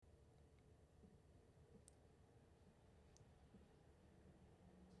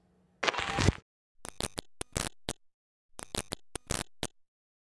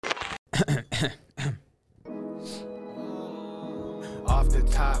Off the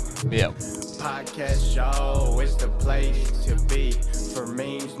top. Yep. Podcast show is the place to be. For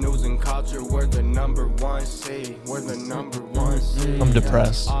memes, news, and culture, we're the number one C. We're the number one C. I'm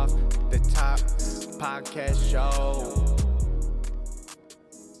depressed. Off the top podcast show.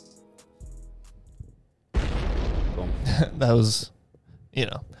 That was,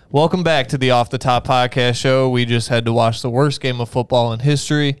 welcome back to the Off the Top podcast show. We just had to watch the worst game of football in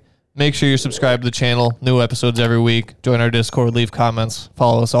history. Make sure you're subscribed to the channel. New episodes every week. Join our Discord, leave comments,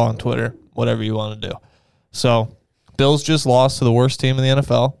 follow us all on Twitter, whatever you want to do. So, Bills just lost to the worst team in the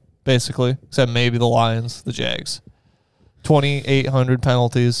NFL, basically, except maybe the Lions, the Jags. 2,800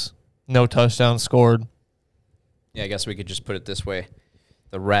 penalties, no touchdowns scored. Yeah, I guess we could just put it this way.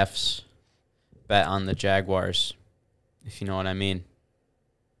 The refs bet on the Jaguars, if you know what I mean.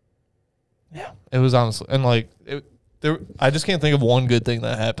 Yeah. It was honestly, and I just can't think of one good thing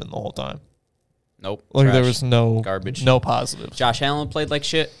that happened the whole time. Nope. Like Trash. there was no Garbage. no positives. Josh Allen played like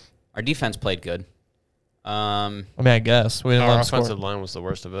shit. Our defense played good. I mean, I guess we didn't let Our him score. offensive line was the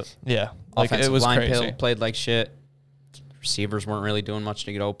worst of it. Yeah, like Offensive it was line crazy. played like shit. Receivers weren't really doing much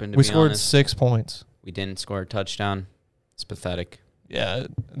to get open. We scored 6 points. We didn't score a touchdown. It's pathetic. Yeah,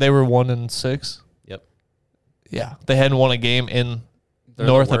 they were 1-6. Yep. Yeah, they hadn't won a game in They're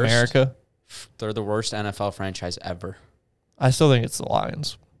North the worst. America. They're the worst NFL franchise ever. I still think it's the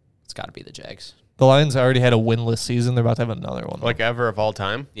Lions. It's got to be the Jags. The Lions already had a winless season. They're about to have another one. Like ever of all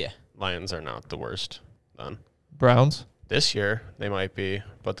time, Yeah. Lions are not the worst done. Browns. This year, they might be,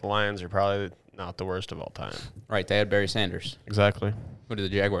 but the Lions are probably not the worst of all time. Right. They had Barry Sanders. Exactly. Who did the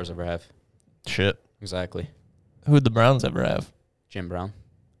Jaguars ever have? Shit. Exactly. Who'd the Browns ever have? Jim Brown.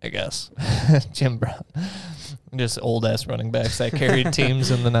 I guess. Jim Brown. Just old-ass running backs that carried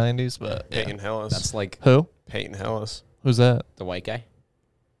teams in the 90s. But yeah. Peyton Hillis. That's like Who? Peyton Hillis. Who's that? the white guy.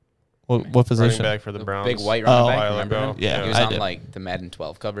 What Running position? back for the Browns. Big white running Oh. back. A while Remember ago. him? Yeah, He was I on did. like the Madden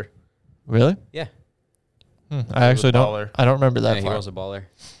 12 cover. Really? Yeah. I was actually a don't. baller. I don't remember that Yeah, he far. was a baller.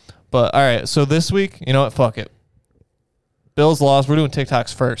 But all right, so this week, you know what? Fuck it. Bills lost. We're doing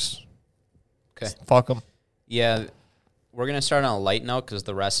TikToks first. Okay. Fuck them. Yeah. We're going to start on a light note because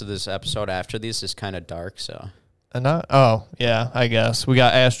the rest of this episode after these is kind of dark. So And not. Oh yeah, I guess we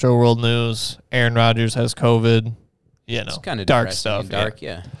got Astroworld news. Aaron Rodgers has COVID. it's kind of dark stuff. Dark,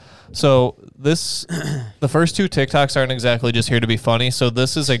 yeah. So the first two TikToks aren't exactly just here to be funny. So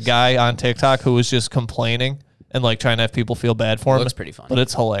this is a guy on TikTok who was just complaining and like trying to have people feel bad for him. Looks pretty funny. But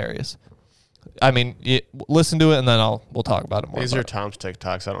it's hilarious. I mean, listen to it and then we'll talk about it more. These are Tom's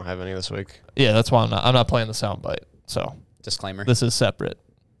TikToks. I don't have any this week. Yeah, that's why I'm not playing the soundbite. So Disclaimer. this is separate.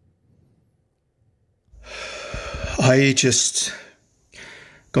 I just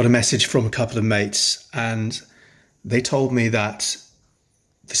got a message from a couple of mates and they told me that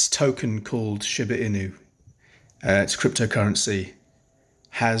this token called Shiba Inu, it's cryptocurrency,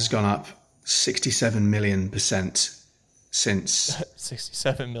 has gone up 67 million% since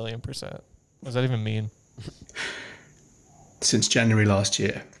 67 million%. What does that even mean? since January last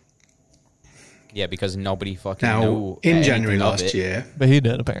year. Yeah, because nobody fucking Now, knew in anything January of last it. year, But he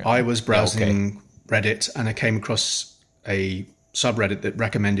did apparently. I was browsing Reddit and I came across a subreddit that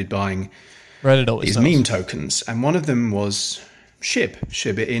recommended buying Reddit always these does. meme tokens, and one of them was Shiba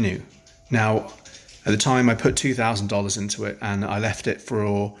Inu. Now, at the time, I put $2,000 into it, and I left it for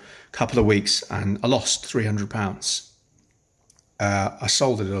a couple of weeks, and I lost £300. I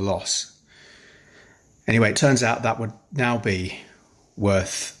sold it at a loss. Anyway, it turns out that would now be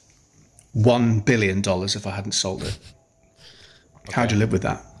worth $1 billion if I hadn't sold it. How'd you live with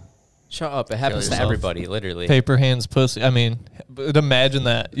that? Shut up. It happens to yourself. everybody, literally. Paper hands pussy. I mean, but imagine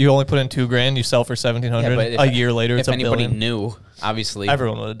that you only put in $2,000, you sell for $1,700. A year later, it's if $1 anybody billion. knew, obviously.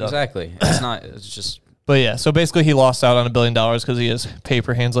 Everyone would have done it. Exactly. It's not, it's just, But yeah, so basically he lost out on $1 billion because he has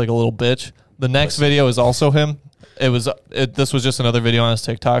paper hands like a little bitch. The next video is also him. This was just another video on his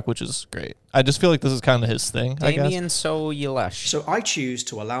TikTok, which is great. I just feel like this is kind of his thing, I guess. Damien Soyelesh. So I choose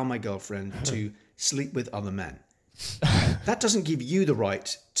to allow my girlfriend to sleep with other men. That doesn't give you the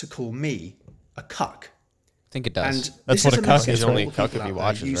right to call me a cuck. I think it does. And That's this what is a cuck message is. to Only all a cuck people if he out there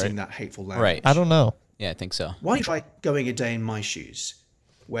watches, using right? that hateful language. Right. I don't know. Yeah, I think so. Why don't you try going a day in my shoes,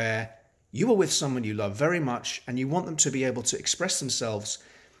 where you are with someone you love very much and you want them to be able to express themselves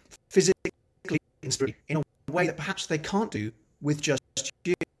physically and spiritually in a way that perhaps they can't do with just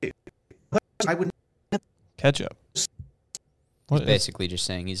you. I would Ketchup. He's What is- basically just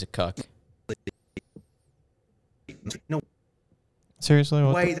saying he's a cuck. in a Seriously?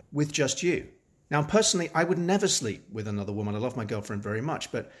 What way the- with just you. Now, personally, I would never sleep with another woman. I love my girlfriend very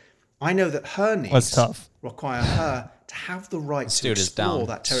much, but I know that her needs That's tough. require her to have the right This to dude is explore down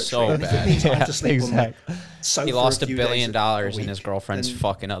that territory. so And if it bad. means I have to Yeah, sleep on my sofa He lost for a $1 few billion days a and his week, girlfriend's then,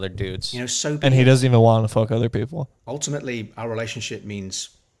 fucking other dudes. so be And he it. doesn't even want to fuck other people. Ultimately, our relationship means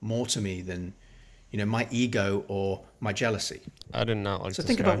more to me than, my ego or my jealousy. I did not like So this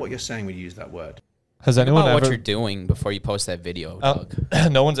think guy. about what you're saying when you use that word. Has Think anyone about what ever? you're doing before you post that video, Doug.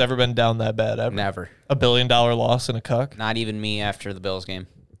 No one's ever been down that bad ever. Never. $1 billion loss in a cuck. Not even me after the Bills game.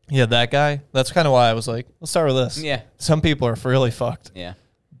 Yeah, that guy. That's kind of why I was like, let's start with this. Yeah. Some people are really fucked. Yeah.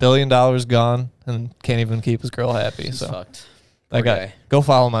 $1 billion gone and can't even keep his girl happy. He's So fucked. that Poor guy, go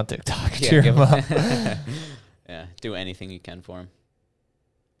follow him on TikTok. Yeah, Cheer give him up. Yeah. Do anything you can for him.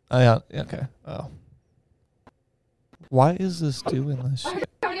 Oh, yeah. Okay. Oh. Why is this doing this shit?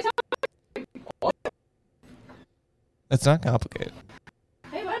 It's not complicated.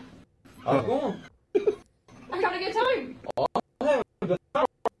 Hey, bud. How's it going? I'm having a good time.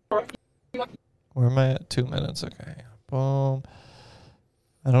 Where am I at? 2 minutes. Okay. Boom.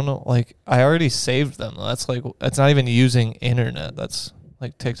 I don't know. Like, I already saved them. That's not even using internet. That's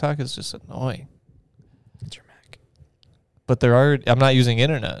like TikTok is just annoying. It's your Mac. But they're already. I'm not using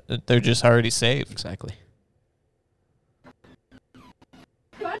internet. They're just already saved. Exactly.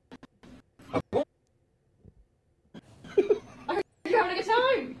 You having a good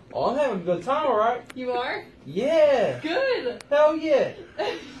time? Oh, I'm having a good time, alright? You are? Yeah! Good. Hell yeah!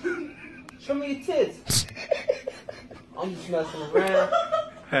 Show me your tits. I'm just messing around.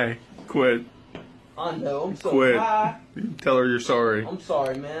 Hey, quit. I know, I'm so Quit. high. Tell her you're sorry. I'm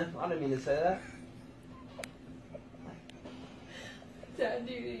sorry, man. I didn't mean to say that. Dad,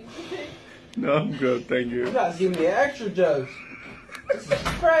 do you okay? No, I'm good, thank You you. guys give me extra jokes. This is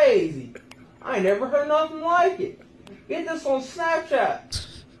crazy. I ain't never heard nothing like it. Get this on Snapchat.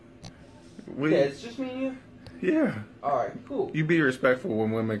 Yeah, it's just me and you? Yeah. Alright, cool. You be respectful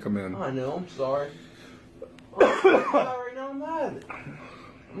when women come in. I know, I'm sorry. Oh, right now I'm mad.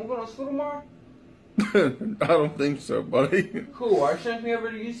 I'm gonna go on school tomorrow? I don't think so, buddy. Cool, are you sending me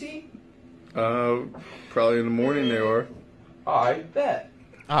over to UC? Probably in the morning they are. Alright, bet.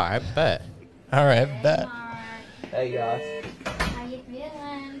 All right, bet. All right, bet. Hey guys, How you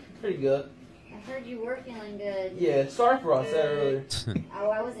feeling? pretty good. I heard you were feeling good. Yeah, sorry for what I said earlier. Oh,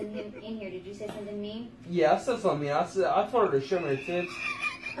 I wasn't in here. Did you say something mean? Yeah, I said something mean. I told her to show me her tits.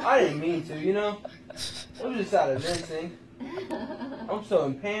 I didn't mean to, you know? It was just out of instinct. I'm so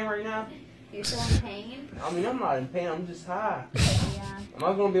in pain right now. You're still in pain? I mean, I'm not in pain, I'm just high. Yeah. Am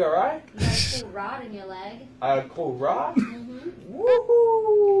I gonna be alright? You got a cool rod in your leg. I got a cold rod? Mm-hmm.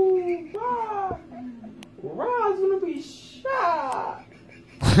 Woohoo! Rod! Rod's gonna be shot!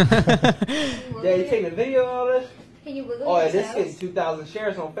 Yeah, you taking a video of all this? Can you wiggle Oh, yeah, your this is toes? getting 2,000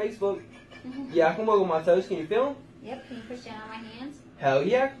 shares on Facebook. Yeah, I can wiggle my toes. Can you feel them? Yep. Can you push down on my hands? Hell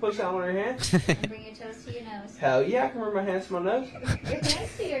yeah, I can push down on your hands. And bring your toes to your nose. Hell yeah, I can bring my hands to my nose. Your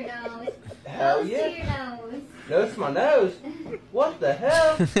hands to your nose. Hell Nose to yeah. your nose. Nose to my nose? What the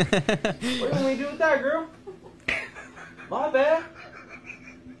hell? What do you want me to do with that, girl? My bad.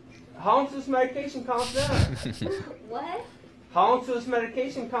 How long till this medication calms down? What? How long till this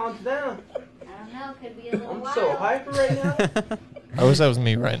medication calms down? I don't know. Could be a little I'm while. so hyper right now. I wish that was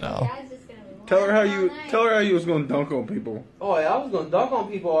me right Your now. guy's just gonna be Tell her how wild all you night. tell her how you was gonna dunk on people. Oh yeah, I was gonna dunk on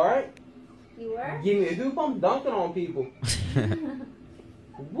people, alright? You were? Give me a hoop, I'm dunking on people.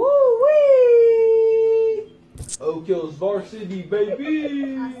 Woo-wee! Oak Hills varsity,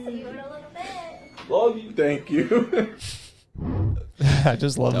 baby! I'll see you in a little bit. Love you. Thank you. I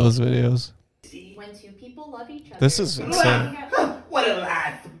just love those videos. When two people love each other. This is insane. What a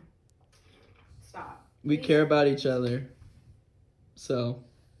laugh! Stop. We care about each other. So.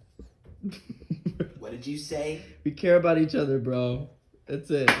 What did you say? We care about each other, bro. That's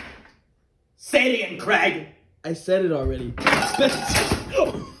it. Say it again, Craig! I said it already.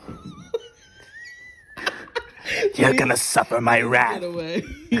 You're gonna suffer my wrath. Get away.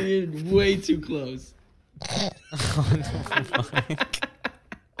 You're way too close.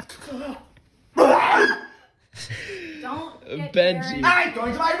 Don't get Benji. Aaron. I'm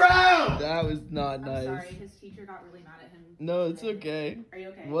going to my room! That was not I'm nice. sorry, his teacher got really mad at him. No, it's okay. Are you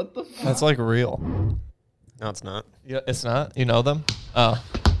okay? What the fuck? That's like real. No, it's not. Yeah, it's not. You know them? Oh,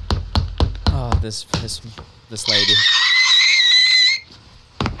 Oh, this lady.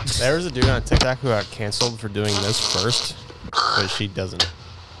 There was a dude on TikTok who got canceled for doing this first, but she doesn't.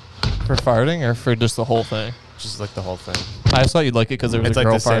 for farting or for just the whole thing? Just like the whole thing. I just thought you'd like it because there was It's a like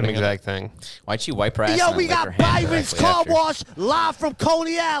girl the same farting. in it. exact thing. Why'd she wipe her ass? Yo, and we then got lick her hand Byron's directly Car after? Wash live from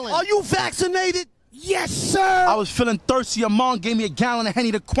Coney Island. Are you vaccinated? Yes, sir. I was feeling thirsty. Your mom gave me a gallon of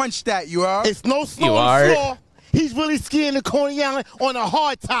Henny to quench that, you heard? It's no snow You on are. the floor. He's really skiing to Coney Island on a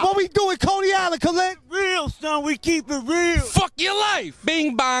hard top. What we doing, Coney Island, Khalid? Real, son. We keep it real. Fuck your life.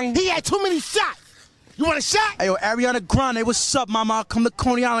 Bing bang. He had too many shots. You want a shot? Hey, yo, Ariana Grande, what's up, mama? I'll come to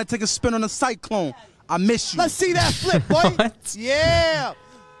Coney Island and take a spin on the Cyclone. I miss you. Let's see that flip, boy. Yeah.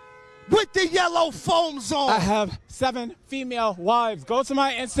 With the yellow foams on. I have 7 female wives. Go to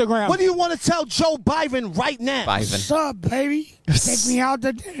my Instagram. What do you want to tell Joe Biden right now? What's up, baby? Take me out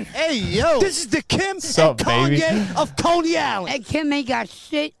to dinner. Hey, yo. This is the Kim and baby? Kanye of Coney Island. Hey, Kim ain't got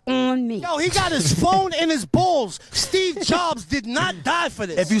shit on me. Yo, he got his phone and his balls. Steve Jobs did not die for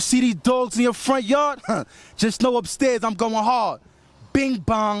this. If you see these dogs in your front yard, just know upstairs I'm going hard. Bing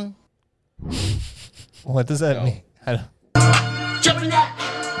bong. What does that mean? I don't. Jumping that,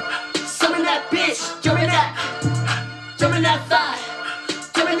 summon that bitch, jumping that thigh,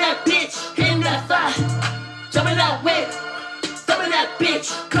 jumping that bitch, hitting that thigh, jumping that whip, thumbing that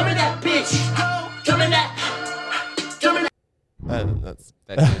bitch, coming that bitch, jumping that.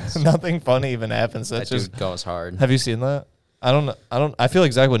 That's nothing funny even happens. That's That just dude goes hard. Have you seen that? I don't. I feel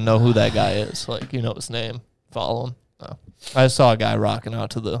like Zach would know who that guy is. Like, you know his name. Follow him. No. I saw a guy rocking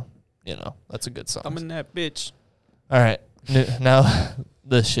out to the. You know, that's a good song. I'm in that bitch. All right, now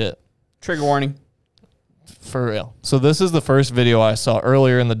this shit. Trigger warning. For real. So this is the first video I saw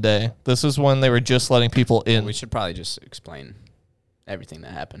earlier in the day. This is when they were just letting people in. We should probably just explain everything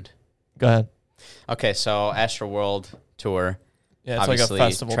that happened. Go ahead. Okay, so Astroworld tour. Yeah, it's obviously, like a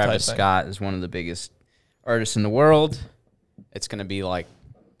festival Travis type thing. Scott is one of the biggest artists in the world. It's gonna be like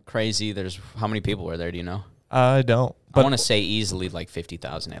crazy. There's how many people were there? Do you know? I don't. I But want to say easily like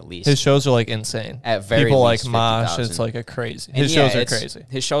 50,000 at least. his shows are like insane. At very people least like mosh. 50,000. It's like a crazy. And His yeah, shows are it's- crazy.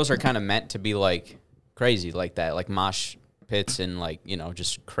 His shows are kind of meant to be like crazy like that, like mosh pits and like, you know,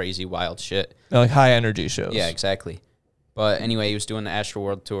 just crazy wild shit. They're like high energy shows. Yeah, exactly. But anyway, he was doing the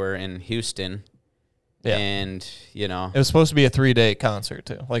Astroworld tour in Houston. Yeah. And, you know. It was supposed to be a 3-day concert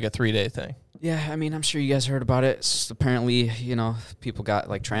too, like a 3-day thing. Yeah, I mean, I'm sure you guys heard about it. Apparently, you know, people got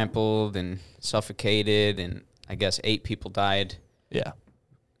like trampled and suffocated, and I guess 8 people died. Yeah.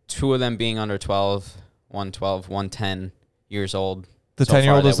 2 of them being under 12, 112, 110 years old. The so far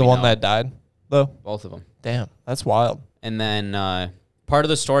 10-year-old is the we one know. that died, though? Both of them. Damn, that's wild. And then part of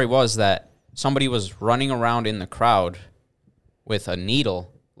the story was that somebody was running around in the crowd with a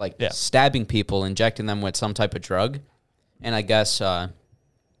needle, like stabbing people, injecting them with some type of drug. And I guess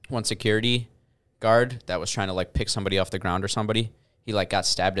one security guard that was trying to like pick somebody off the ground or somebody, he like got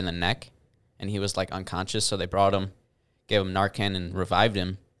stabbed in the neck and he was like unconscious. So they brought him, gave him Narcan and revived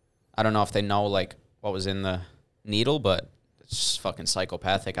him. I don't know if they know like what was in the needle, but it's just fucking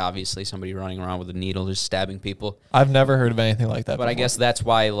psychopathic. Obviously, somebody running around with a needle just stabbing people. I've never heard of anything like that But I before. guess that's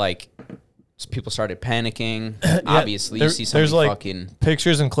why like people started panicking. Yeah, Obviously, you see somebody there's like fucking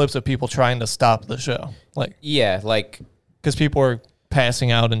pictures and clips of people trying to stop the show. Like, yeah, like because people are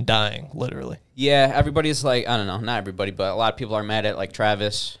passing out and dying, literally. yeah. Everybody's like, I don't know, not everybody, but a lot of people are mad at like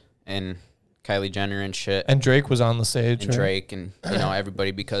Travis and Kylie Jenner and shit. And Drake was on the stage. And right? Drake and, you know,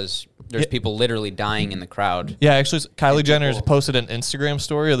 everybody, because there's people literally dying in the crowd. Yeah, actually, Kylie Jenner posted an Instagram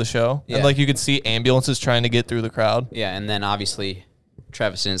story of the show. Yeah. And, like, you could see ambulances trying to get through the crowd. Yeah, and then obviously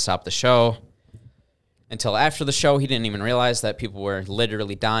Travis didn't stop the show. Until after the show, he didn't even realize that people were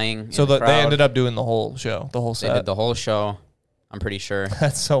literally dying. So in the they crowd. ended up doing the whole show, the whole They set. did the whole show, I'm pretty sure.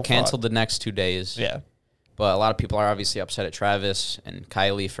 That's so Canceled fucked. the next 2 days. Yeah. But a lot of people are obviously upset at Travis and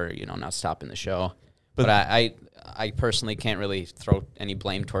Kylie for, you know, not stopping the show. But I personally can't really throw any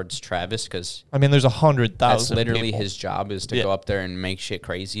blame towards Travis because I mean, there's 100,000 that's literally people. his job is to Yeah. go up there and make shit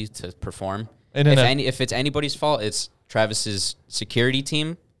crazy to perform. And If it's anybody's fault, it's Travis's security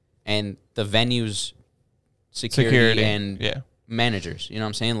team and the venue's security and managers. You know what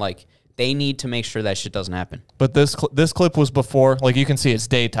I'm saying? Like, they need to make sure that shit doesn't happen. But this clip was before, like you can see, it's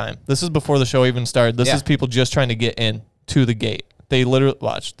daytime. This is before the show even started. This is people just trying to get in to the gate. They literally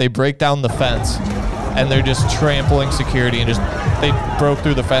they break down the fence, and they're just trampling security and they broke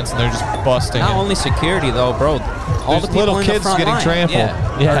through the fence and they're just busting. Not it. only security though, bro. All There's the people little in kids the front getting line,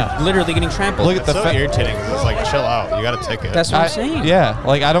 trampled. are literally getting trampled. Look at the so irritating. 'Cause it's like, chill out. You got a ticket. That's what I'm saying. Yeah,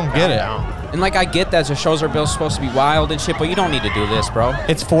 like I don't get it. And like I get that the shows are supposed to be wild and shit, but you don't need to do this, bro.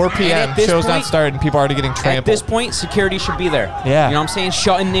 It's 4 p.m. Show's not started and people are already getting trampled. At this point, security should be there. Yeah. You know what I'm saying?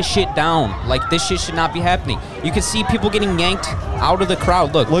 Shutting this shit down. Like, this shit should not be happening. You can see people getting yanked out of the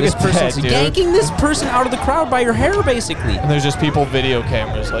crowd. Look this at that, person's dude. yanking this person out of the crowd by your hair, basically. And there's just people video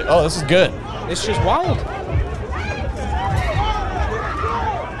cameras like, oh, this is good. It's just wild.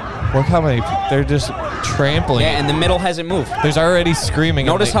 Look how many, they're just trampling. Yeah, and the middle hasn't moved. There's already screaming.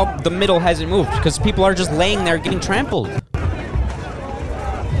 Notice how the middle hasn't moved, because people are just laying there getting trampled.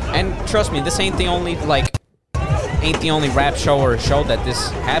 And trust me, this ain't the only, like, ain't the only rap show or show that this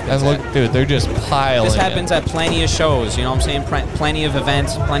happens. And look, at. dude, they're just piling. This happens at plenty of shows. You know what I'm saying? Plenty of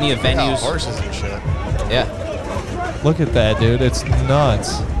events, plenty of venues. Horses and shit. Yeah. Look at that, dude. It's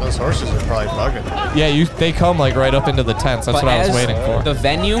nuts. Those horses are probably bugging. Yeah, they come like right up into the tents. That's But what I was as waiting for. The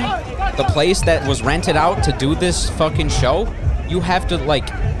venue, the place that was rented out to do this fucking show, you have to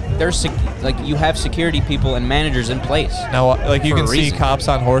you have security people and managers in place. Now, like you for can a see reason. cops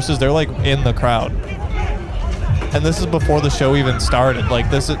on horses. They're like in the crowd. And this is before the show even started. Like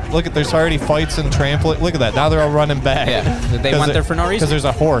there's already fights and trampling. Look at that. Now they're all running back. Yeah, they went there for no reason. Because there's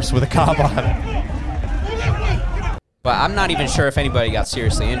a horse with a cop on it. But I'm not even sure if anybody got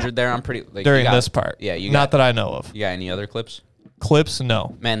seriously injured there. I'm pretty During this part. Yeah, not that I know of. You got any other clips? Clips,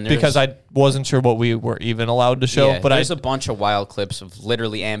 no. Man, because I wasn't sure what we were even allowed to show. Yeah, but there's a bunch of wild clips of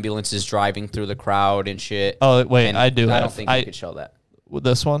literally ambulances driving through the crowd and shit. Oh wait, and I do. I don't think you could show that. With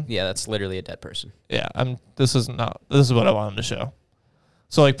this one? Yeah, that's literally a dead person. Yeah, this is what I wanted to show.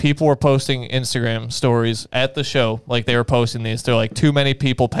 So like people were posting Instagram stories at the show, like they were posting these. They're like, too many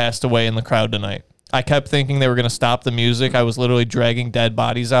people passed away in the crowd tonight. I kept thinking they were gonna stop the music. I was literally dragging dead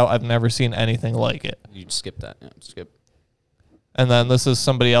bodies out. I've never seen anything like it. You skip that. Yeah, skip. And then this is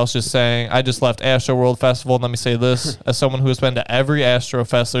somebody else just saying, I just left Astroworld Festival. And let me say this, as someone who has been to every Astro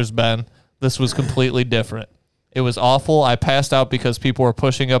Fest there's been, this was completely different. It was awful. I passed out because people were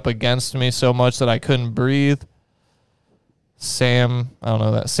pushing up against me so much that I couldn't breathe. Sam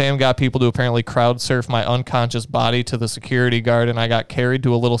got people to apparently crowd surf my unconscious body to the security guard, and I got carried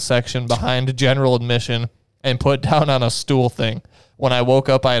to a little section behind general admission and put down on a stool thing. When I woke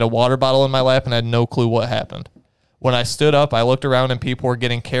up, I had a water bottle in my lap and had no clue what happened. When I stood up, I looked around and people were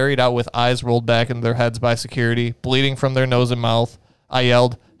getting carried out with eyes rolled back into their heads by security, bleeding from their nose and mouth. I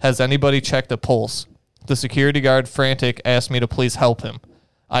yelled, "Has anybody checked a pulse?" The security guard, frantic, asked me to please help him.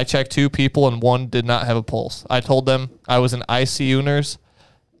 I checked 2 people and 1 did not have a pulse. I told them I was an ICU nurse,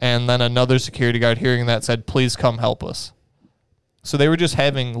 and then another security guard, hearing that, said, "Please come help us." So they were just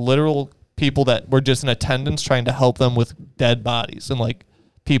having literal people that were just in attendance trying to help them with dead bodies and like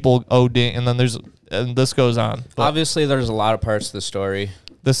people ODing, and then this goes on. But obviously, there's a lot of parts of the story.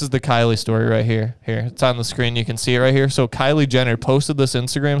 this is the Kylie story right here. Here, it's on the screen. You can see it right here. So Kylie Jenner posted this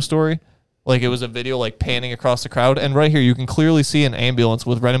Instagram story. Like it was a video like panning across the crowd. And right here, you can clearly see an ambulance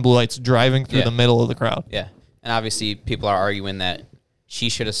with red and blue lights driving through the middle of the crowd. Yeah. And obviously, people are arguing that she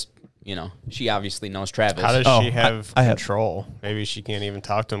should have, she obviously knows Travis. How does she have control? Maybe she can't even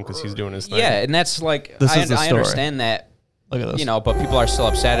talk to him because he's doing his thing. Yeah, and that's like, This I is the story. understand that, Look at this. but people are still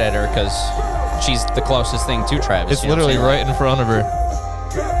upset at her because she's the closest thing to Travis. It's literally right in front of her.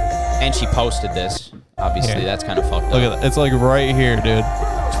 And she posted this. Obviously, that's kind of fucked up. Look at that. It's like right here, dude.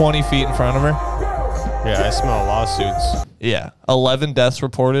 20 feet in front of her. Yeah, I smell lawsuits. Yeah. 11 deaths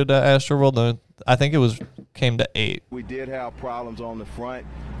reported at Astroworld. I think it came to 8. We did have problems on the front.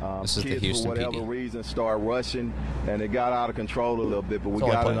 This is the Kids, Houston for whatever PD. reason, started rushing, and it got out of control a little bit, but we It's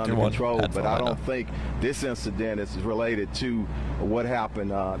only got it playing under through one control. But headphone I right don't now. think this incident is related to what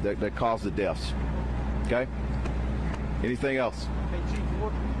happened that caused the deaths. Okay? Anything else? Hey, Chief,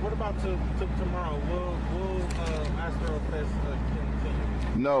 what about tomorrow? Will Astrofest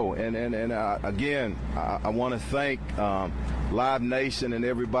continue? No, and again, I want to thank Live Nation and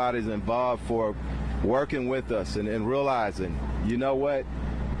everybody's involved for working with us and realizing, you know what,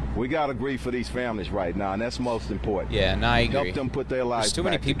 we got to grieve for these families right now, and that's most important. Yeah, no, I agree. Help them put their lives There's too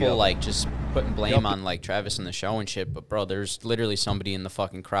many back people together. like just putting blame Help on like Travis and the show and shit. But bro, there's literally somebody in the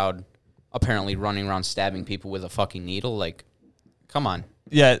fucking crowd apparently running around stabbing people with a fucking needle. Like, come on.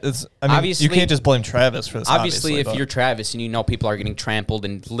 Yeah, obviously, you can't just blame Travis for this. Obviously, if but you're Travis and you know people are getting trampled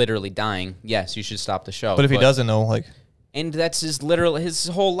and literally dying, yes, you should stop the show. But if he doesn't know, like, and that's his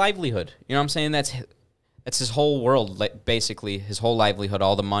whole livelihood. You know what I'm saying? That's his whole world, like basically his whole livelihood,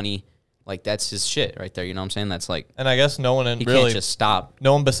 all the money. Like that's his shit right there. You know what I'm saying? That's like, and I guess no one he really can't just stop.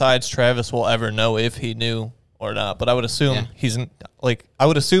 No one besides Travis will ever know if he knew or not. But I would assume I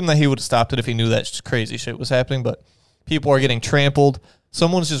would assume that he would have stopped it if he knew that crazy shit was happening. But people are getting trampled.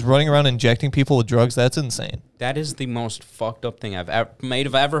 Someone's just running around injecting people with drugs. That's insane. That is the most fucked up thing I've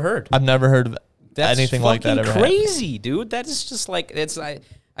ever heard. I've never heard of anything like that ever. Crazy, dude. That is just like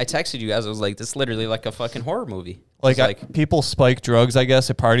I texted you guys. I was like, this is literally like a fucking horror movie. Like people spike drugs, I guess,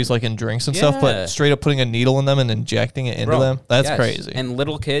 at parties, like in drinks and stuff. But straight up putting a needle in them and injecting it into them. That's crazy. And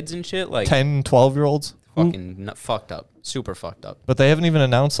little kids and shit, like 10, 12-year-olds. Fucking fucked up. Super fucked up. But they haven't even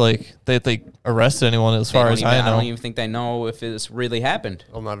announced like that they arrested anyone as far as I know. I don't even think they know if this really happened.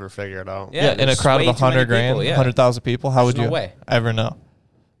 They'll never figure it out. Yeah, in a crowd of 100 grand, 100,000 people, how would you ever know?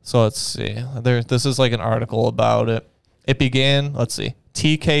 So let's see. This is like an article about it. It began, let's see,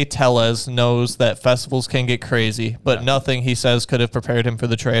 TK Tellez knows that festivals can get crazy, but nothing, he says, could have prepared him for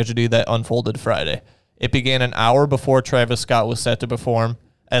the tragedy that unfolded Friday. It began an hour before Travis Scott was set to perform,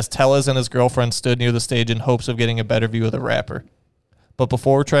 as Tellez and his girlfriend stood near the stage in hopes of getting a better view of the rapper. But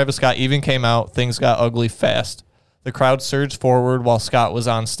before Travis Scott even came out, things got ugly fast. The crowd surged forward while Scott was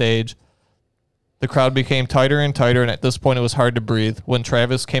on stage. The crowd became tighter and tighter, and at this point it was hard to breathe. When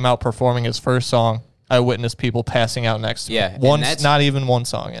Travis came out performing his first song, I witnessed people passing out next to me. Not even one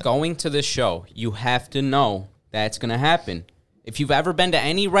song in. Going to this show, you have to know that's going to happen. If you've ever been to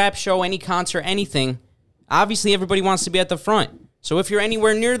any rap show, any concert, anything, obviously everybody wants to be at the front. So if you're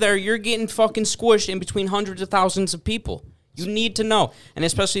anywhere near there, you're getting fucking squished in between hundreds of thousands of people. You need to know. And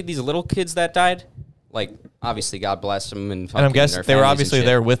especially these little kids that died, like, obviously, God bless them. And I'm guessing they were obviously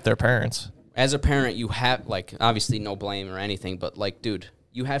there with their parents. As a parent, you have, like, obviously no blame or anything, but, like, dude,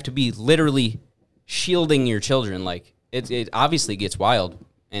 you have to be literally shielding your children. Like, it obviously gets wild.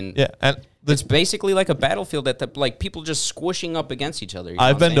 And yeah, and it's basically like a battlefield that like people just squishing up against each other. You know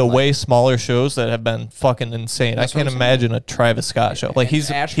I've been to way smaller shows that have been fucking insane. I can't imagine a Travis Scott show. Like, he's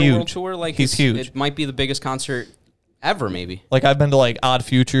Astroworld huge. Tour, like, he's huge. It might be the biggest concert ever, maybe. Like, I've been to like Odd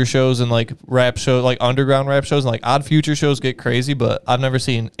Future shows and like rap shows, like underground rap shows, and like Odd Future shows get crazy, but I've never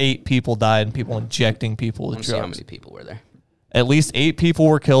seen 8 people die and people injecting people with drugs. See how many people were there. At least 8 people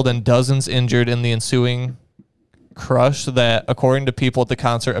were killed and dozens injured in the ensuing crush that, according to people at the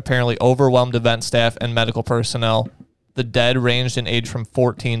concert, apparently overwhelmed event staff and medical personnel. The dead ranged in age from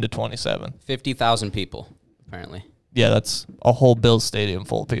 14 to 27. 50,000 people, apparently. Yeah, that's a whole Bills stadium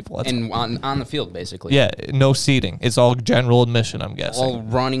full of people. That's and on the field, basically. Yeah, no seating. It's all general admission, I'm guessing. All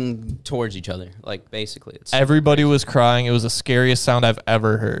running towards each other, like, basically. Everybody was crying. It was the scariest sound I've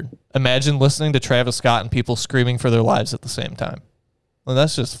ever heard. Imagine listening to Travis Scott and people screaming for their lives at the same time. Well,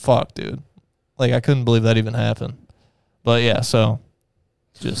 that's just fucked, dude. Like, I couldn't believe that even happened. But yeah, so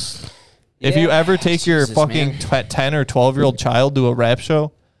just if you ever take your fucking 10 or 12-year-old child to a rap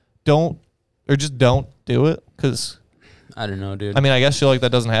show, don't do it, because I don't know, dude. I mean, I guess like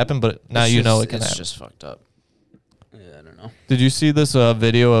that doesn't happen, but now you know it can happen. It's just fucked up. Yeah, I don't know. Did you see this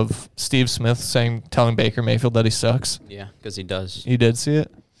video of Steve Smith telling Baker Mayfield that he sucks? Yeah, because he does. You did see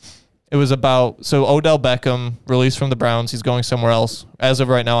it? It was about, so Odell Beckham released from the Browns. He's going somewhere else. As of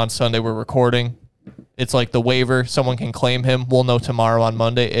right now on Sunday, we're recording. It's like the waiver. Someone can claim him. We'll know tomorrow on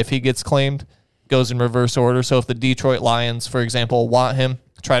Monday. If he gets claimed, goes in reverse order. So if the Detroit Lions, for example, want him,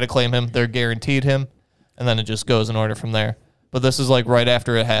 try to claim him, they're guaranteed him, and then it just goes in order from there. But this is like right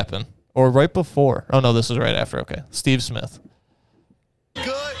after it happened. Or right before. Oh, no, this is right after. Okay. Steve Smith.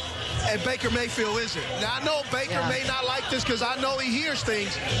 Good, and Baker Mayfield isn't. Now, I know Baker may not like this because I know he hears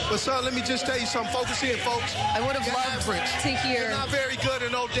things, but, son, let me just tell you something. Focus in, folks. I would have loved to hear. You're not very good,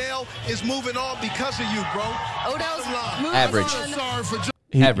 and Odell is moving on because of you, bro. Odell's moving average. Sorry for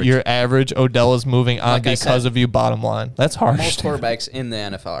Average. You're average. Odell is moving on because of you, bottom line. That's harsh. Most quarterbacks in the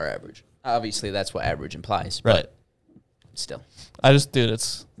NFL are average. Obviously, that's what average implies. Right. But still. Dude,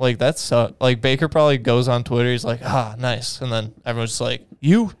 it's like, that's like Baker probably goes on Twitter. He's like, nice. And then everyone's just like,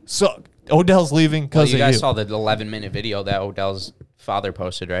 you suck. Odell's leaving because of you. You guys saw the 11-minute video that Odell's father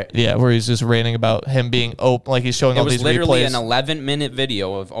posted, right? Yeah, where he's just ranting about him being open. Like, he's showing all these replays. It was literally an 11-minute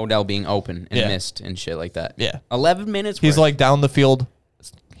video of Odell being open and missed and shit like that. Yeah. 11 minutes He's like down the field.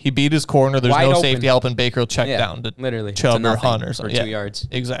 He beat his corner. There's Wide no open. safety help, and Baker will check down to literally Chubb or Hunt or something. For 2 yards.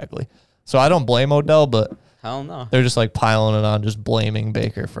 Exactly. So I don't blame Odell, but hell no. They're just like piling it on, just blaming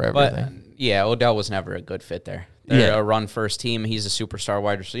Baker for everything. But yeah, Odell was never a good fit there. They're a run-first team. He's a superstar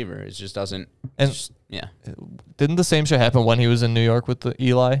wide receiver. It just doesn't. Didn't the same shit happen when he was in New York with the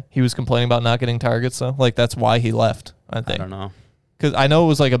Eli? He was complaining about not getting targets, though. Like, that's why he left, I think. I don't know. Because I know it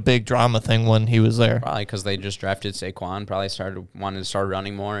was like a big drama thing when he was there. Probably because they just drafted Saquon. Probably wanted to start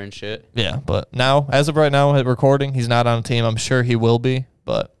running more and shit. Yeah, but now, as of right now, at recording, he's not on a team. I'm sure he will be.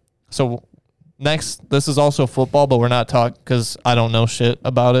 But so next, this is also football, but we're not talking because I don't know shit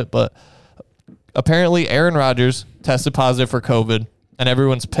about it. But apparently, Aaron Rodgers tested positive for COVID, and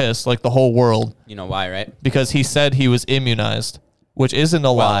everyone's pissed, like the whole world. You know why, right? Because he said he was immunized, which isn't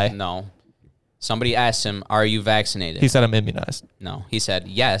a lie. No. Somebody asked him, "Are you vaccinated?" He said, "I'm immunized." No, he said,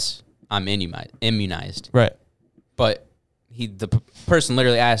 "Yes, I'm immunized." Right. But the person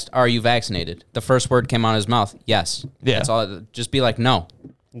literally asked, "Are you vaccinated?" The first word came out of his mouth, "Yes." Yeah. That's all. Just be like, "No."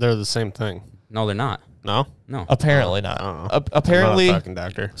 They're the same thing. No, they're not. No? No. Apparently not. Apparently, I'm not a fucking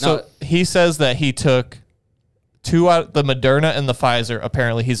doctor. So he says that he took 2 out, the Moderna and the Pfizer,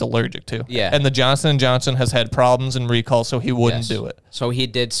 apparently he's allergic to. Yeah. And the Johnson & Johnson has had problems and recall, so he wouldn't do it. So he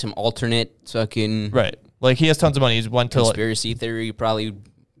did some alternate fucking... Right. Like, he has tons of money. He went to... Conspiracy theory, probably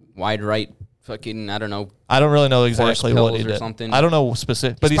wide right fucking, I don't know. I don't really know exactly what he or did. something. I don't know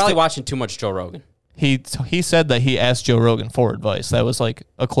specific, but he's probably watching too much Joe Rogan. He said that he asked Joe Rogan for advice. That was like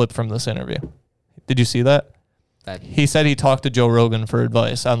a clip from this interview. Did you see that? He said he talked to Joe Rogan for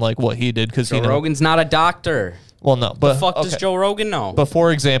advice on like what he did because Joe Rogan's not a doctor. Well, no, but the fuck does Joe Rogan know? But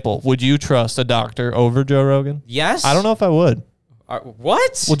for example, would you trust a doctor over Joe Rogan? Yes. I don't know if I would.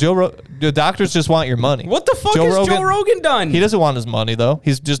 What? Well, the doctors just want your money. What the fuck has Joe Rogan done? He doesn't want his money though.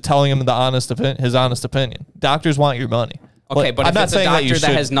 He's just telling him his honest opinion. Doctors want your money. Okay, but I'm if it's a doctor that should.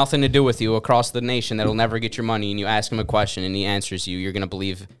 has nothing to do with you across the nation that'll never get your money, and you ask him a question and he answers you, you're gonna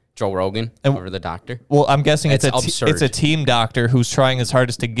believe Joe Rogan over the doctor? Well, I'm guessing it's absurd. It's a team doctor who's trying his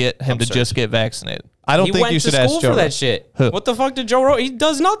hardest to get him to just get vaccinated. I don't think you should ask Joe. He went to school for that shit. Who? What the fuck did Joe Rogan? He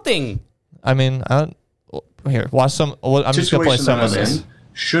does nothing. I mean, here, watch some. I'm just gonna play some of this.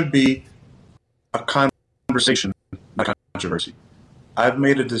 Should be a conversation, not controversy. I've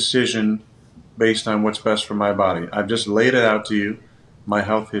made a decision based on what's best for my body. I've just laid it out to you, my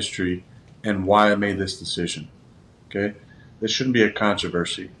health history, and why I made this decision. Okay? This shouldn't be a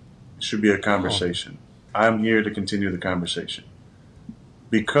controversy. It should be a conversation. I'm here to continue the conversation.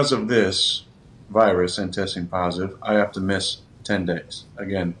 Because of this virus and testing positive, I have to miss 10 days.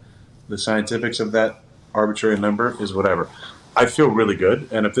 Again, the scientifics of that arbitrary number is whatever. I feel really good,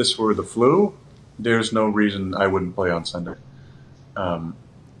 and if this were the flu, there's no reason I wouldn't play on Sunday.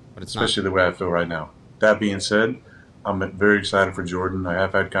 But it's especially the way I feel right now. That being said, I'm very excited for Jordan. I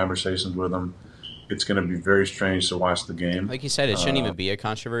have had conversations with him. It's going to be very strange to watch the game. Like you said, it shouldn't even be a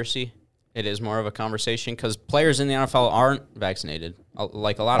controversy. It is more of a conversation because players in the NFL aren't vaccinated,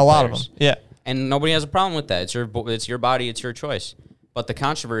 like a lot of players. Them, yeah. And nobody has a problem with that. It's your body, it's your choice. But the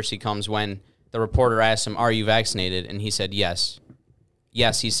controversy comes when the reporter asked him, "Are you vaccinated?" And he said, "Yes."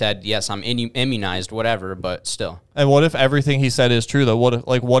 Yes, he said, "Yes, I'm immunized, whatever," but still. And what if everything he said is true, though?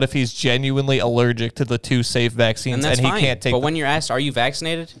 What if he's genuinely allergic to the two safe vaccines and he can't take But when you're asked, "Are you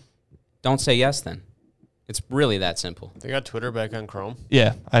vaccinated?" don't say yes then. It's really that simple. They got Twitter back on Chrome?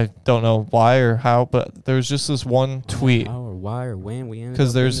 Yeah, I don't know why or how, but there's just this one tweet. How or why or when we ended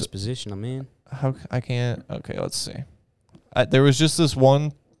up in this position I'm in. How I can't. Okay, let's see. There was just this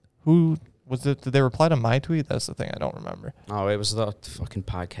one. Who was it? Did they reply to my tweet? That's the thing. I don't remember. Oh, it was the fucking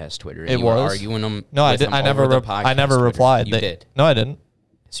podcast Twitter. It was arguing them. No, I did. I never replied. You did. No, I didn't.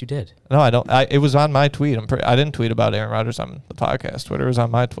 Yes, you did. No, I don't. It was on my tweet. I didn't tweet about Aaron Rodgers on the podcast Twitter. It was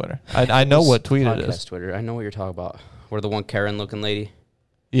on my Twitter. I know what tweet it is. Twitter. I know what you're talking about. We're the one Karen looking lady.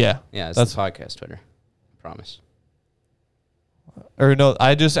 Yeah. Yeah, that's the podcast Twitter. I promise. Or no,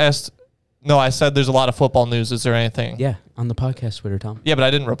 I just asked. No, I said there's a lot of football news. Is there anything? Yeah, on the podcast Twitter, Tom. Yeah, but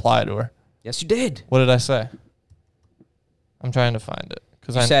I didn't reply to her. Yes, you did. What did I say? I'm trying to find it.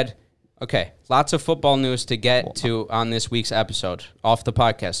 You said, okay, lots of football news to get to on this week's episode off the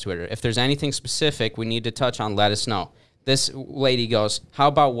podcast Twitter. If there's anything specific we need to touch on, let us know. This lady goes, how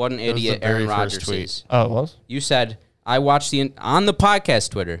about what an idiot Aaron Rodgers is? Oh, it was? You said, on the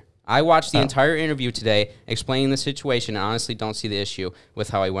podcast Twitter, I watched the entire interview today explaining the situation and honestly don't see the issue with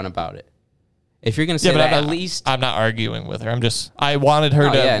how he went about it. If you're going to say that, at least... I'm not arguing with her. I wanted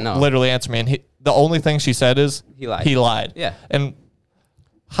her to literally answer me. And the only thing she said is... He lied. Yeah. And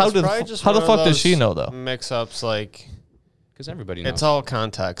how the fuck does she know, though? Mix-ups, like... Because everybody knows. It's all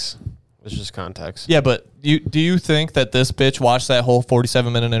context. It's just context. Yeah, but do you think that this bitch watched that whole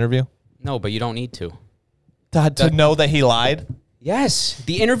 47-minute interview? No, but you don't need to. To know that he lied? Yes.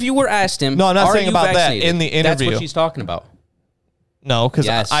 The interviewer asked him, no, I'm not saying about vaccinated? that in the interview. That's what she's talking about. No, because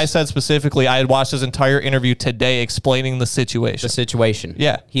I said specifically I had watched his entire interview today explaining the situation. The situation.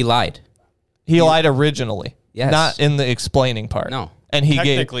 Yeah. He lied. He lied originally. Yes. Not in the explaining part. No. And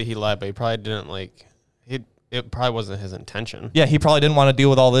Technically he lied, but he probably didn't it probably wasn't his intention. Yeah, he probably didn't want to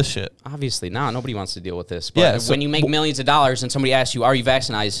deal with all this shit. Obviously, nobody wants to deal with this. But when you make millions of dollars and somebody asks you, are you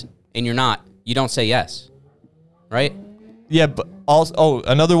vaccinated? And you're not, you don't say yes. Right? Yeah, but also,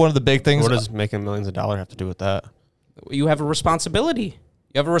 another one of the big things. What does making millions of dollars have to do with that? You have a responsibility.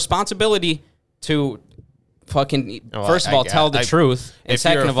 You have a responsibility to fucking, first of all, tell the truth. And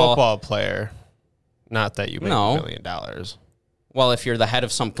second of all, if you're a football player, not that you make $1 million. Well, if you're the head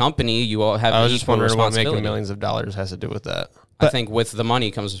of some company, you all have. I was just wondering what making millions of dollars has to do with that. I think with the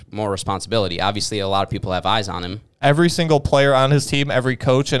money comes more responsibility. Obviously, a lot of people have eyes on him. Every single player on his team, every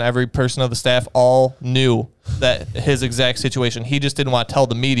coach, and every person of the staff all knew that his exact situation. He just didn't want to tell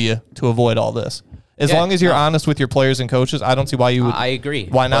the media to avoid all this. As long as you're honest with your players and coaches, I don't see why you would. I agree.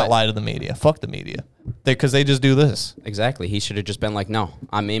 Why not lie to the media? Fuck the media. Because they just do this. Exactly. He should have just been like, no,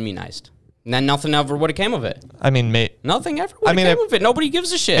 I'm immunized. And then nothing ever would have came of it. I mean, nothing ever would have came of it. Nobody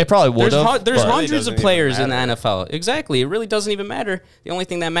gives a shit. It probably would have. There's hundreds of players in the NFL. Exactly. It really doesn't even matter. The only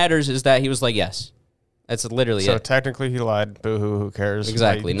thing that matters is that he was like, yes. That's literally so it. technically he lied. Boo-hoo, who cares?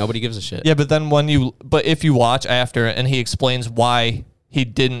 Exactly. Nobody gives a shit. Yeah, but then but if you watch after and he explains why he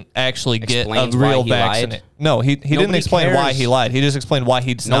didn't actually get a real vaccination. No, he didn't explain why he lied. He just explained why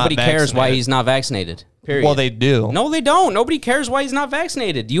he's not vaccinated. Nobody cares why he's not vaccinated. Period. Well, they do. No, they don't. Nobody cares why he's not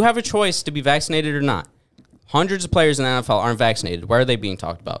vaccinated. You have a choice to be vaccinated or not. Hundreds of players in the NFL aren't vaccinated. Why are they being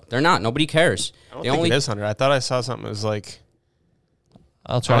talked about? They're not. Nobody cares. I don't think it is 100. I thought I saw something that was like...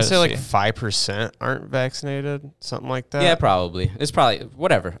 I'll try to say see. like 5% aren't vaccinated, something like that. Yeah, probably. It's probably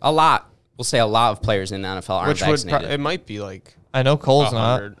whatever. A lot. We'll say a lot of players in the NFL aren't vaccinated. It might be like I know Cole's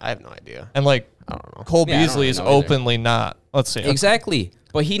 100. not. I have no idea. And like I don't know. Cole Yeah, I don't Beasley really is know either. openly not. Let's see. Exactly.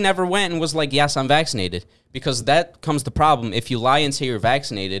 But he never went and was like, yes, I'm vaccinated. Because that comes the problem. If you lie and say you're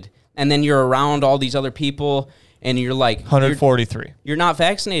vaccinated, and then you're around all these other people, and you're like... 143. You're not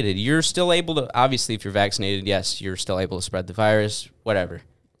vaccinated. You're still able to... Obviously, if you're vaccinated, yes, you're still able to spread the virus, whatever.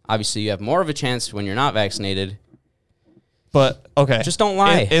 Obviously, you have more of a chance when you're not vaccinated. But, okay. Just don't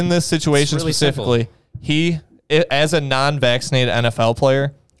lie. In this situation It's really specifically, as a non-vaccinated NFL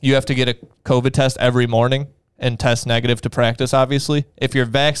player, you have to get a COVID test every morning and test negative to practice, obviously. If you're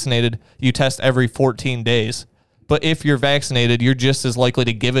vaccinated, you test every 14 days. But if you're vaccinated, you're just as likely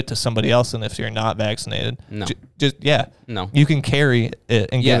to give it to somebody else than if you're not vaccinated. No. No. You can carry it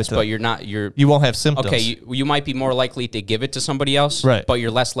and give it to but them. you're not... You won't have symptoms. Okay, you might be more likely to give it to somebody else, Right. but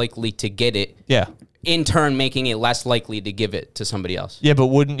you're less likely to get it. Yeah. In turn, making it less likely to give it to somebody else. Yeah, but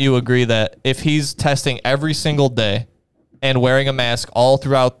wouldn't you agree that if he's testing every single day and wearing a mask all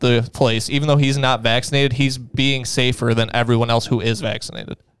throughout the place, even though he's not vaccinated, he's being safer than everyone else who is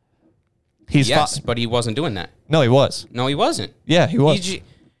vaccinated? Yes, but he wasn't doing that. No, he was. No, he wasn't. Yeah, he was.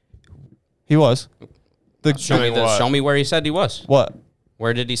 He was. Show me where he said he was. What?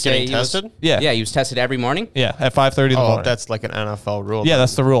 Where did he say he was? tested? Yeah. Yeah, he was tested every morning? Yeah, at 5:30 in the morning. That's like an NFL rule. Yeah,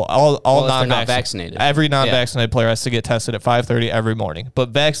 that's the rule. All Well, if they're not non-vaccinated. vaccinated. Every non-vaccinated player has to get tested at 5:30 every morning. But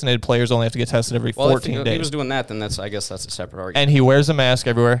vaccinated players only have to get tested every 14 if days. he was doing that, then I guess that's a separate argument. And he wears a mask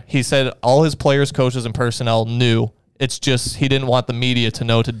everywhere. He said all his players, coaches, and personnel knew. It's just he didn't want the media to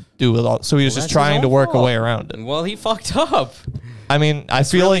know to do it all. So he was just trying to work a way around it. Well, he fucked up. I mean, I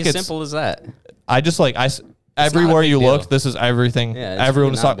It's feel really like it's simple as that. I just like not everywhere a you big look, deal. this is everything. Yeah, it's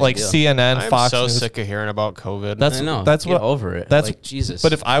Everyone's really not a talking like big deal. CNN, I'm Fox so News. sick of hearing about COVID. I know. That's Get what over it. That's Like, Jesus.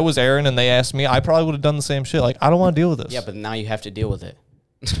 But if I was Aaron and they asked me, I probably would have done the same shit. Like I don't want to deal with this. Yeah, but now you have to deal with it.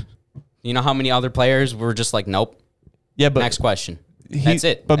 You know how many other players were just like, nope. Yeah, but Next question. That's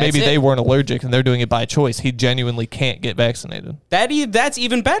it. But maybe That's they it. weren't allergic and they're doing it by choice. He genuinely can't get vaccinated. That's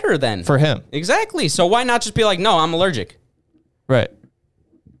even better then. For him. Exactly. So why not just be like, no, I'm allergic? Right.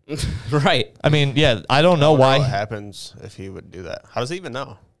 Right. I mean, yeah, I don't know What why happens if he would do that? How does he even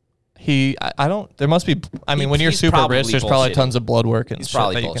know? I don't, there must be, I mean, when you're He's super probably rich, there's probably bullshitting. tons of blood work and He's shit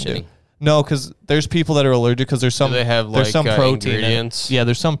probably that you can do. bullshitting. No, because there's people that are allergic because there's some, they have, there's like, some protein. ingredients? Yeah,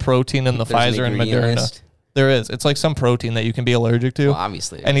 there's some protein in the There's an Pfizer and ingredient Moderna. list? There is. It's like some protein that you can be allergic to. Well,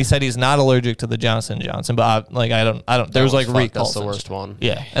 obviously. And he said he's not allergic to the Johnson & Johnson, but I don't. There was like recall. That's the worst one.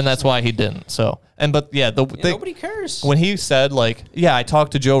 Yeah, and that's why he didn't. So, nobody cares. When he said like, yeah, I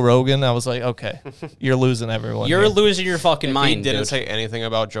talked to Joe Rogan, I was like, okay, you're losing everyone. You're here. losing your fucking If mind, he didn't dude. say anything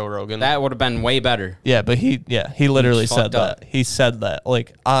about Joe Rogan. That would have been way better. Yeah, but he literally said fucked up. that. He said that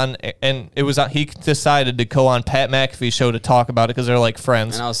like and it was he decided to go on Pat McAfee's show to talk about it because they're like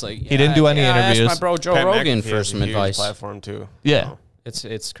friends. And I was like, he didn't do any interviews. I asked my bro Joe Pat Rogan McAfee for has some a huge advice. platform too. Yeah.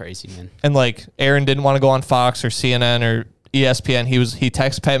 It's crazy, man. And like Aaron didn't want to go on Fox or CNN or ESPN. He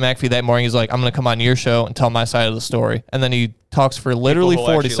texted Pat McAfee that morning. He's like, I'm going to come on your show and tell my side of the story. And then he talks for literally People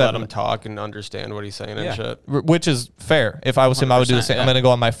who actually 47 let him minutes. talk and understand what he's saying and shit. Which is fair. If I was him, I would do the 100%, same. I'm yeah. going to go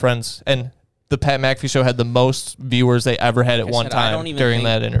on my friends. And the Pat McAfee show had the most viewers they ever had at Like I one said, I time don't even during think-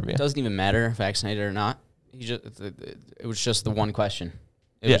 that interview. It doesn't even matter vaccinated or not. It was just the one question.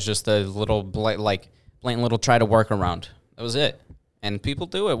 It Yeah. was just a little blatant little try to work around. That was it. And people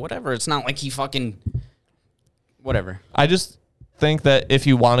do it. Whatever. It's not like he fucking whatever. I just think that if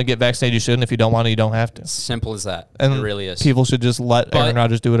you want to get vaccinated, you should. And if you don't want to, you don't have to. Simple as that. And it really is. People should just let Aaron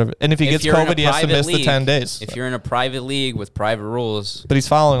Rodgers do whatever. And if he gets you're in a COVID, he has to private miss the league- 10 days. If you're in a private league with private rules, But he's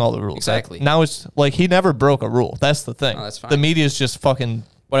following all the rules. Exactly. Now it's like he never broke a rule. That's the thing. No, that's fine. The media's just fucking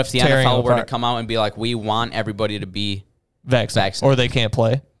what if the tearing NFL him were to apart. come out and be like, we want everybody to be vaccinated or they can't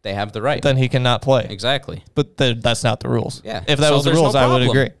play? They have the right. Then he cannot play. Exactly. But that's not the rules. Yeah. If that So was the there's no rules, I would problem.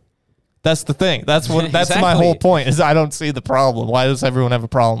 agree. That's the thing. That's my Exactly. whole point. Is I don't see the problem. Why does everyone have a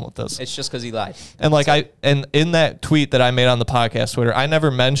problem with this? It's just because he lied. And and in that tweet that I made on the podcast Twitter, I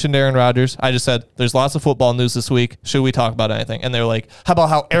never mentioned Aaron Rodgers. I just said there's lots of football news this week. Should we talk about anything? And they were like, "How about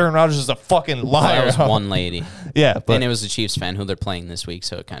how Aaron Rodgers is a fucking liar?" That was one lady. Yeah, but and it was a Chiefs fan who they're playing this week,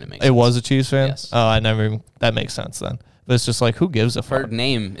 so it kind of makes. It sense. was a Chiefs fan. Yes. Oh, I never. Even, that makes sense then. But it's just like, who gives a fuck? Her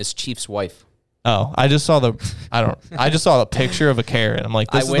name is Chief's wife. Oh, I just saw the picture of a Karen. I'm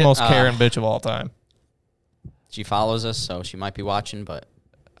like, this is the most Karen bitch of all time. She follows us, so she might be watching, but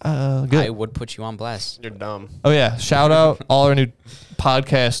good. I would put you on blast. You're dumb. Oh yeah, shout out all our new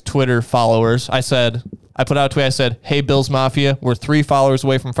podcast Twitter followers. I put out a tweet. I said, "Hey Bills Mafia, we're 3 followers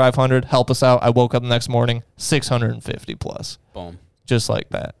away from 500. Help us out." I woke up the next morning, 650 plus. Boom. Just like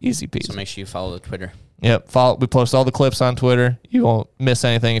that, easy peasy. So make sure you follow the Twitter. Yep, we post all the clips on Twitter. You won't miss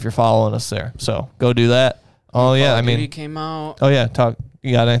anything if you're following us there. So go do that. Oh yeah, I mean, Duty came out. Oh yeah,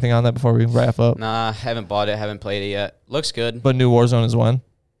 you got anything on that before we wrap up? Nah, haven't bought it, haven't played it yet. Looks good. But new Warzone is when?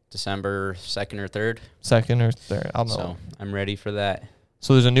 December 2nd or 3rd. 2nd or 3rd. I'll know. So I'm ready for that.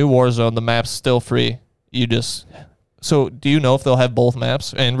 So there's a new Warzone. The map's still free. So do you know if they'll have both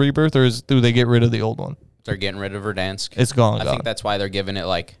maps and Rebirth, or do they get rid of the old one? They're getting rid of Verdansk. It's gone. I think that's why they're giving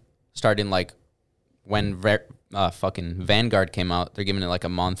it starting when fucking Vanguard came out. They're giving it a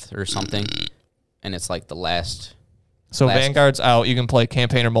month or something, and it's the last. So Vanguard's out. You can play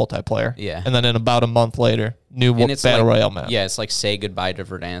campaign or multiplayer. Yeah. And then in about a month later, new Battle Royale map. Yeah, it's say goodbye to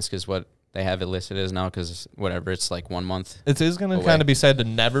Verdansk is what they have it listed as now, because whatever, it's 1 month. It is going to kind of be sad to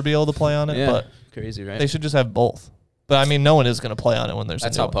never be able to play on it, but crazy, right? They should just have both. But I mean, no one is going to play on it when there's.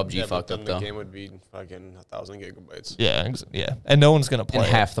 That's how PUBG fucked up, though. The game would be fucking 1,000 gigabytes. Yeah, and no one's going to play. And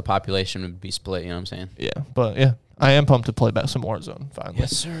half the population would be split. You know what I'm saying? Yeah, but yeah, I am pumped to play back some Warzone finally.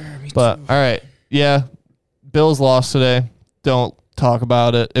 Yes, sir. Me but too. All right, yeah, Bills lost today. Don't talk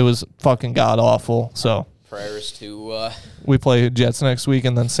about it. It was fucking god awful. So prayers to. We play Jets next week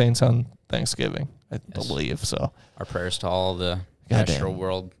and then Saints on Thanksgiving, I believe. So our prayers to all the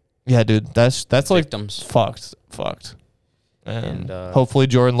Astroworld. Yeah, dude, that's victims. Fucked. And hopefully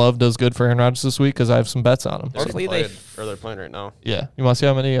Jordan Love does good for Aaron Rodgers this week because I have some bets on him. Hopefully they're playing right now. Yeah, you want to see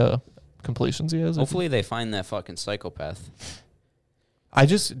how many completions he has? Hopefully they find that fucking psychopath.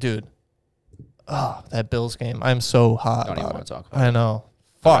 Dude. Oh, that Bills game. I'm so hot. Don't even want to talk about it. I know.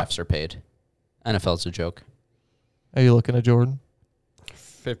 Fuck. Refs are paid. NFL's a joke. Are you looking at Jordan?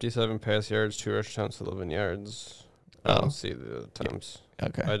 57 pass yards, 2 rush attempts, 11 yards. I don't see the attempts.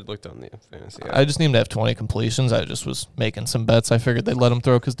 Okay. I looked on the fantasy. I just need him to have 20 completions. I just was making some bets. I figured they'd let him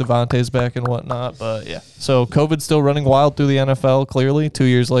throw because Devontae's back and whatnot. But yeah. So COVID's still running wild through the NFL, clearly. 2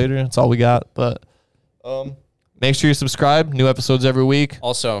 years later. That's all we got. But make sure you subscribe. New episodes every week.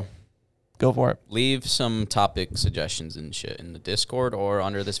 Also, go for it. Leave some topic suggestions and shit in the Discord or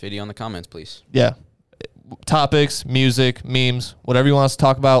under this video in the comments, please. Yeah. Topics, music, memes, whatever you want us to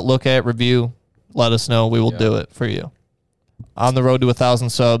talk about, look at, review, let us know. We will do it for you. On the road to 1,000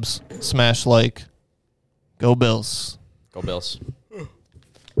 subs. Smash like. Go Bills. Go Bills.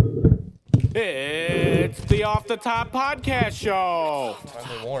 It's the Off the Top Podcast Show.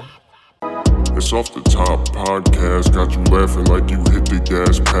 Finally warm. It's Off the Top Podcast, got you laughing like you hit the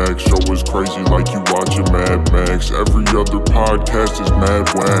gas pack. Show is crazy like you watching Mad Max. Every other podcast is mad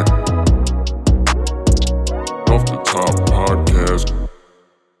whack.